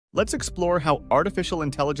Let's explore how artificial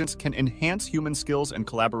intelligence can enhance human skills and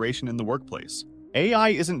collaboration in the workplace. AI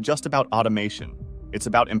isn't just about automation. It's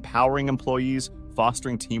about empowering employees,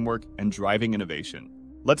 fostering teamwork, and driving innovation.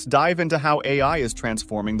 Let's dive into how AI is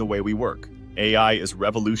transforming the way we work. AI is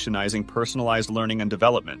revolutionizing personalized learning and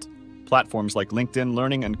development. Platforms like LinkedIn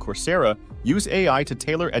Learning and Coursera use AI to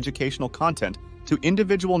tailor educational content to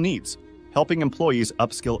individual needs, helping employees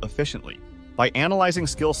upskill efficiently. By analyzing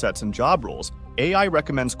skill sets and job roles, AI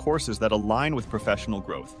recommends courses that align with professional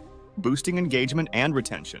growth, boosting engagement and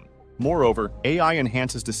retention. Moreover, AI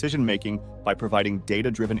enhances decision-making by providing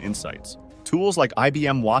data-driven insights. Tools like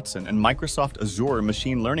IBM Watson and Microsoft Azure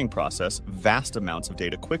machine learning process vast amounts of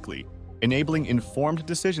data quickly, enabling informed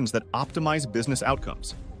decisions that optimize business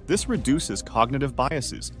outcomes. This reduces cognitive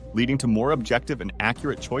biases, leading to more objective and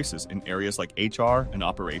accurate choices in areas like HR and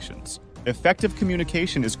operations. Effective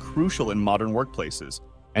communication is crucial in modern workplaces,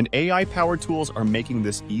 and AI-powered tools are making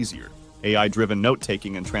this easier. AI-driven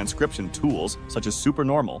note-taking and transcription tools, such as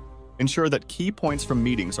Supernormal, ensure that key points from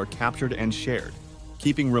meetings are captured and shared,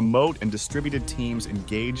 keeping remote and distributed teams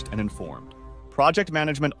engaged and informed. Project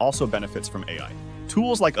management also benefits from AI.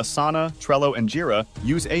 Tools like Asana, Trello, and Jira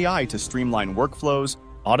use AI to streamline workflows,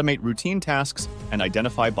 automate routine tasks, and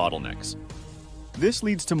identify bottlenecks. This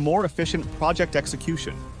leads to more efficient project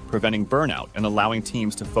execution, preventing burnout and allowing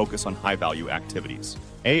teams to focus on high-value activities.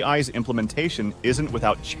 AI's implementation isn't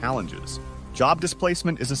without challenges. Job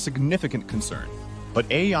displacement is a significant concern, but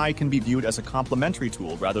AI can be viewed as a complementary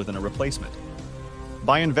tool rather than a replacement.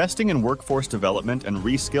 By investing in workforce development and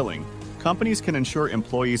reskilling, companies can ensure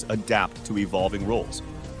employees adapt to evolving roles,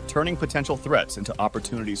 turning potential threats into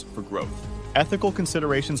opportunities for growth. Ethical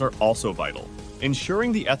considerations are also vital.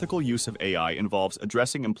 Ensuring the ethical use of AI involves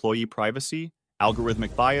addressing employee privacy,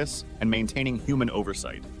 algorithmic bias, and maintaining human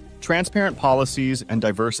oversight. Transparent policies and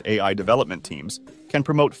diverse AI development teams can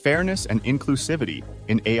promote fairness and inclusivity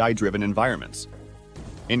in AI-driven environments.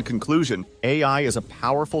 In conclusion, AI is a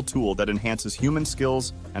powerful tool that enhances human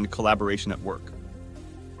skills and collaboration at work.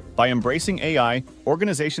 By embracing AI,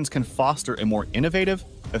 organizations can foster a more innovative,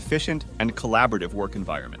 efficient, and collaborative work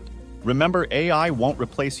environment. Remember, AI won't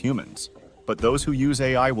replace humans, but those who use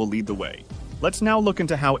AI will lead the way. Let's now look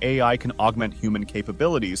into how AI can augment human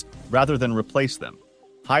capabilities rather than replace them,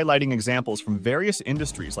 highlighting examples from various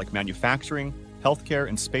industries like manufacturing, healthcare,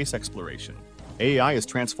 and space exploration. AI is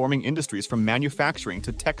transforming industries from manufacturing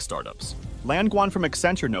to tech startups. Langguan from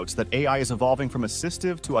Accenture notes that AI is evolving from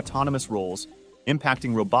assistive to autonomous roles,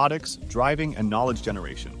 impacting robotics, driving, and knowledge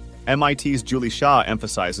generation. MIT's Julie Shah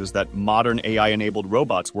emphasizes that modern AI-enabled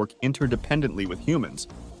robots work interdependently with humans,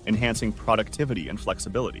 enhancing productivity and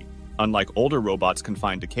flexibility. Unlike older robots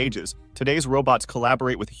confined to cages, today's robots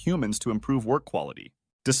collaborate with humans to improve work quality.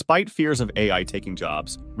 Despite fears of AI taking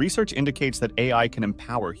jobs, research indicates that AI can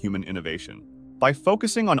empower human innovation. By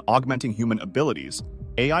focusing on augmenting human abilities,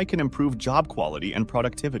 AI can improve job quality and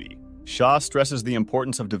productivity. Shah stresses the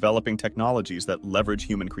importance of developing technologies that leverage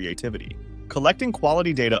human creativity. Collecting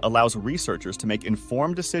quality data allows researchers to make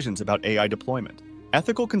informed decisions about AI deployment.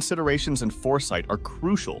 Ethical considerations and foresight are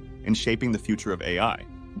crucial in shaping the future of AI.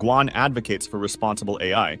 Guan advocates for responsible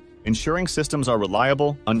AI, ensuring systems are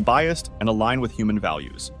reliable, unbiased, and align with human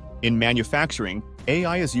values. In manufacturing,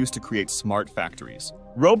 AI is used to create smart factories.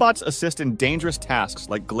 Robots assist in dangerous tasks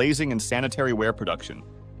like glazing and sanitary ware production,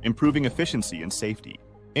 improving efficiency and safety.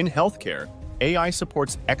 In healthcare, AI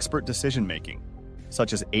supports expert decision-making,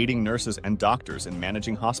 such as aiding nurses and doctors in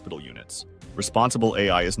managing hospital units. Responsible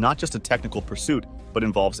AI is not just a technical pursuit, but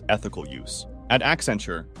involves ethical use. At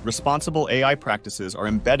Accenture, responsible AI practices are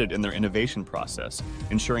embedded in their innovation process,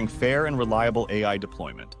 ensuring fair and reliable AI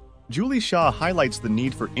deployment. Julie Shah highlights the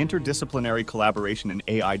need for interdisciplinary collaboration in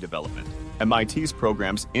AI development. MIT's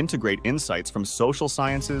programs integrate insights from social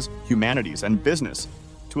sciences, humanities, and business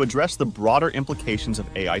to address the broader implications of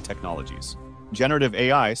AI technologies. Generative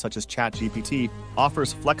AI, such as ChatGPT,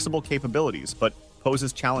 offers flexible capabilities but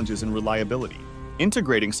poses challenges in reliability.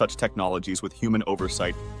 Integrating such technologies with human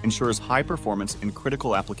oversight ensures high performance in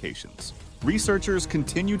critical applications. Researchers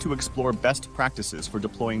continue to explore best practices for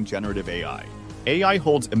deploying generative AI. AI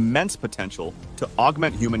holds immense potential to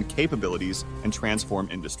augment human capabilities and transform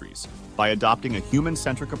industries. By adopting a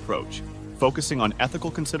human-centric approach, focusing on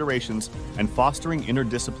ethical considerations, and fostering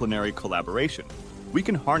interdisciplinary collaboration, we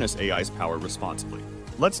can harness AI's power responsibly.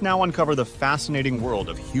 Let's now uncover the fascinating world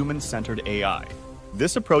of human-centered AI.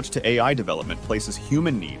 This approach to AI development places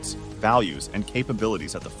human needs, values, and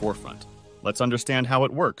capabilities at the forefront. Let's understand how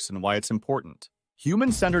it works and why it's important.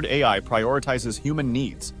 Human-centered AI prioritizes human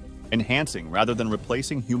needs, enhancing rather than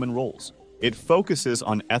replacing human roles. It focuses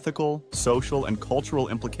on ethical, social, and cultural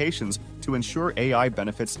implications to ensure AI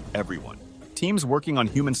benefits everyone. Teams working on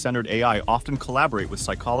human-centered AI often collaborate with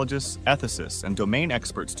psychologists, ethicists, and domain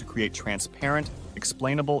experts to create transparent,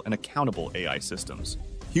 explainable, and accountable AI systems.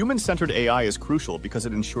 Human-centered AI is crucial because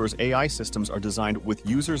it ensures AI systems are designed with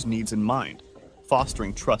users' needs in mind,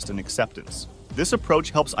 fostering trust and acceptance. This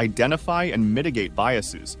approach helps identify and mitigate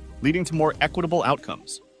biases, leading to more equitable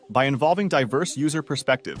outcomes. By involving diverse user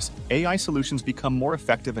perspectives, AI solutions become more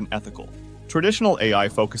effective and ethical. Traditional AI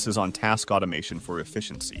focuses on task automation for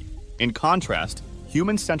efficiency. In contrast,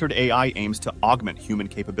 human-centered AI aims to augment human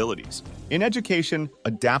capabilities. In education,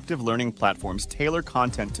 adaptive learning platforms tailor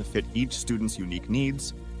content to fit each student's unique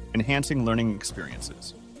needs, enhancing learning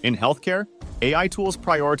experiences. In healthcare, AI tools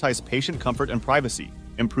prioritize patient comfort and privacy,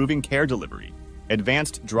 improving care delivery.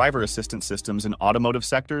 Advanced driver assistance systems in automotive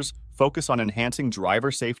sectors focus on enhancing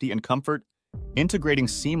driver safety and comfort, integrating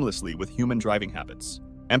seamlessly with human driving habits.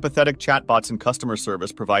 Empathetic chatbots in customer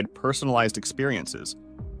service provide personalized experiences,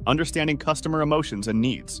 understanding customer emotions and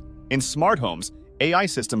needs. In smart homes, AI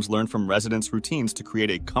systems learn from residents' routines to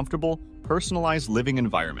create a comfortable, personalized living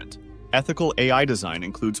environment. Ethical AI design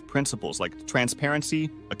includes principles like transparency,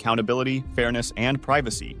 accountability, fairness, and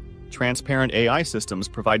privacy. Transparent AI systems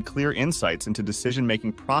provide clear insights into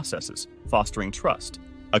decision-making processes, fostering trust.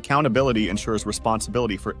 Accountability ensures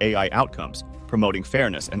responsibility for AI outcomes, promoting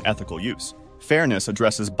fairness and ethical use. Fairness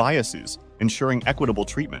addresses biases, ensuring equitable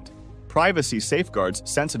treatment. Privacy safeguards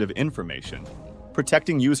sensitive information,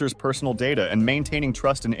 protecting users' personal data and maintaining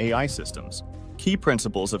trust in AI systems. Key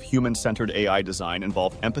principles of human-centered AI design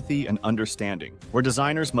involve empathy and understanding, where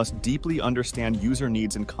designers must deeply understand user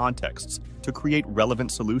needs and contexts to create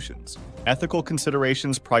relevant solutions. Ethical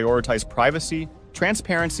considerations prioritize privacy,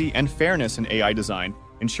 transparency, and fairness in AI design,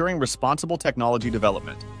 ensuring responsible technology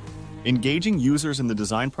development. Engaging users in the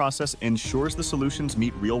design process ensures the solutions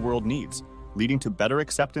meet real-world needs, leading to better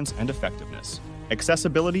acceptance and effectiveness.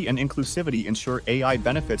 Accessibility and inclusivity ensure AI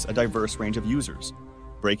benefits a diverse range of users,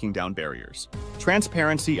 breaking down barriers.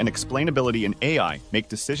 Transparency and explainability in AI make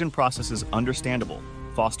decision processes understandable,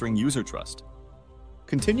 fostering user trust.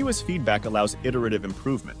 Continuous feedback allows iterative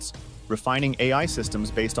improvements, refining AI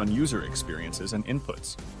systems based on user experiences and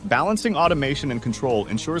inputs. Balancing automation and control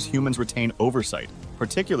ensures humans retain oversight,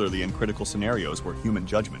 particularly in critical scenarios where human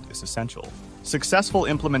judgment is essential. Successful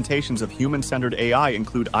implementations of human-centered AI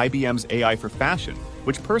include IBM's AI for Fashion,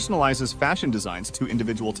 which personalizes fashion designs to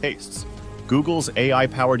individual tastes. Google's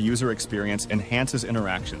AI-powered user experience enhances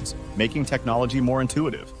interactions, making technology more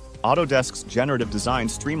intuitive. Autodesk's generative design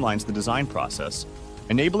streamlines the design process,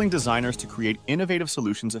 enabling designers to create innovative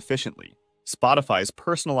solutions efficiently. Spotify's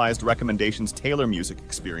personalized recommendations tailor music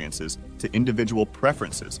experiences to individual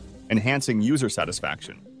preferences, enhancing user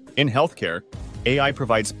satisfaction. In healthcare, AI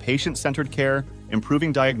provides patient-centered care,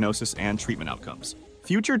 improving diagnosis and treatment outcomes.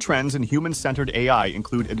 Future trends in human-centered AI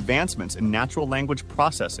include advancements in natural language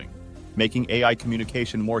processing, making AI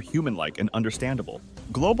communication more human-like and understandable.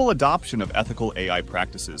 Global adoption of ethical AI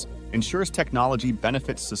practices ensures technology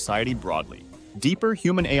benefits society broadly. Deeper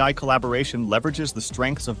human-AI collaboration leverages the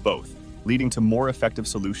strengths of both, leading to more effective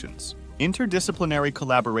solutions. Interdisciplinary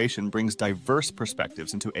collaboration brings diverse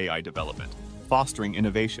perspectives into AI development, fostering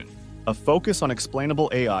innovation. A focus on explainable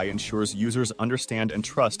AI ensures users understand and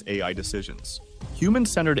trust AI decisions.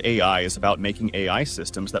 Human-centered AI is about making AI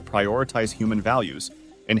systems that prioritize human values,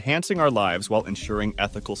 enhancing our lives while ensuring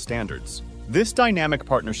ethical standards. This dynamic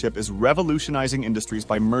partnership is revolutionizing industries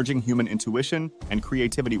by merging human intuition and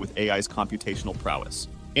creativity with AI's computational prowess.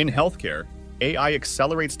 In healthcare, AI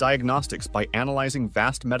accelerates diagnostics by analyzing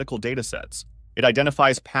vast medical datasets. It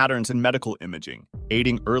identifies patterns in medical imaging,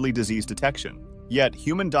 aiding early disease detection. Yet,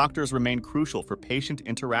 human doctors remain crucial for patient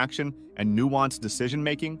interaction and nuanced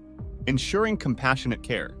decision-making, ensuring compassionate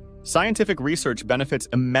care. Scientific research benefits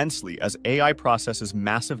immensely as AI processes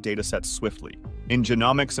massive datasets swiftly. In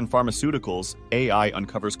genomics and pharmaceuticals, AI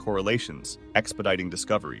uncovers correlations, expediting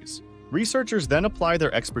discoveries. Researchers then apply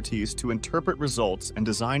their expertise to interpret results and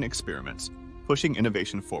design experiments, pushing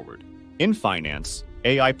innovation forward. In finance,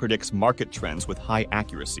 AI predicts market trends with high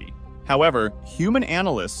accuracy. However, human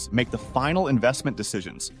analysts make the final investment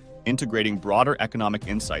decisions, integrating broader economic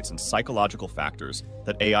insights and psychological factors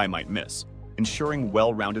that AI might miss, ensuring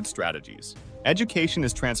well-rounded strategies. Education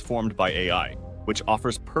is transformed by AI, which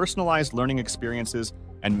offers personalized learning experiences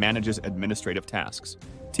and manages administrative tasks.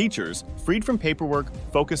 Teachers, freed from paperwork,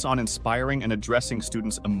 focus on inspiring and addressing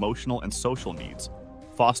students' emotional and social needs,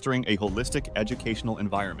 fostering a holistic educational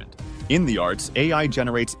environment. In the arts, AI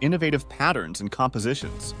generates innovative patterns and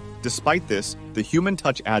compositions. Despite this, the human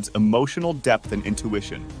touch adds emotional depth and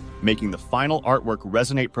intuition, making the final artwork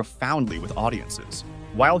resonate profoundly with audiences.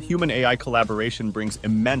 While human-AI collaboration brings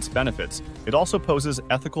immense benefits, it also poses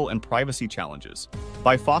ethical and privacy challenges.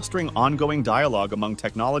 By fostering ongoing dialogue among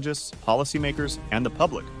technologists, policymakers, and the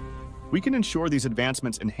public, we can ensure these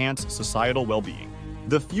advancements enhance societal well-being.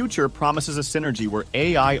 The future promises a synergy where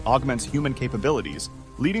AI augments human capabilities,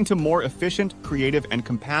 leading to more efficient, creative, and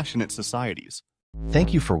compassionate societies.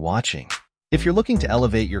 Thank you for watching. If you're looking to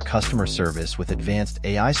elevate your customer service with advanced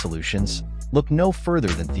AI solutions, look no further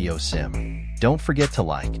than TheoSim. Don't forget to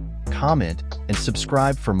like, comment, and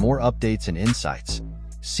subscribe for more updates and insights.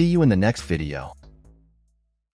 See you in the next video.